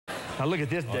Now look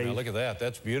at this, Oh, Dave. now look at that.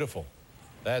 That's beautiful.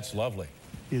 That's lovely.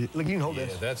 Look, you can hold Yeah,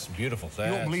 this. that's beautiful.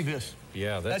 You won't believe this.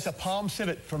 Yeah, That's a palm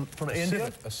civet from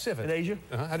India. A civet. In Asia.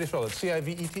 How do you spell it?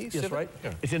 C-I-V-E-T? Yes, right.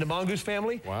 Yeah. It's in the mongoose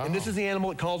family. Wow. And this is the animal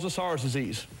that causes the SARS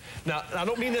disease. Now, I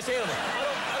don't mean this animal.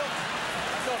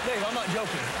 No, Dave, I'm not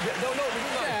joking. No, you're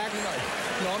not. Jack. You're not.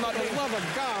 No, I'm not. For the love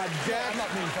of God, Jack. I'm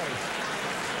not being funny.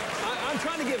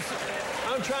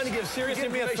 I'm trying to give serious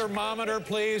Give me a information. thermometer,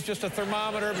 please. Just a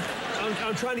thermometer.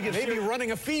 I'm trying to give Maybe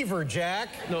running a fever, Jack.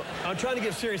 No, I'm trying to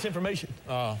give serious information.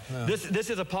 Oh, no. This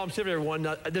is a palm civet, everyone.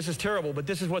 This is terrible, but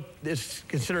this is what is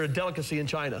considered a delicacy in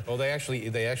China. Oh, they actually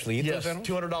eat Yes, those animals?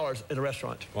 $200 at a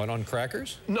restaurant. What, on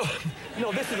crackers? No,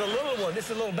 this is a little one. This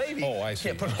is a little baby. Oh, I see.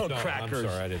 Can't put it on No, crackers. I'm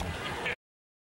sorry, I didn't.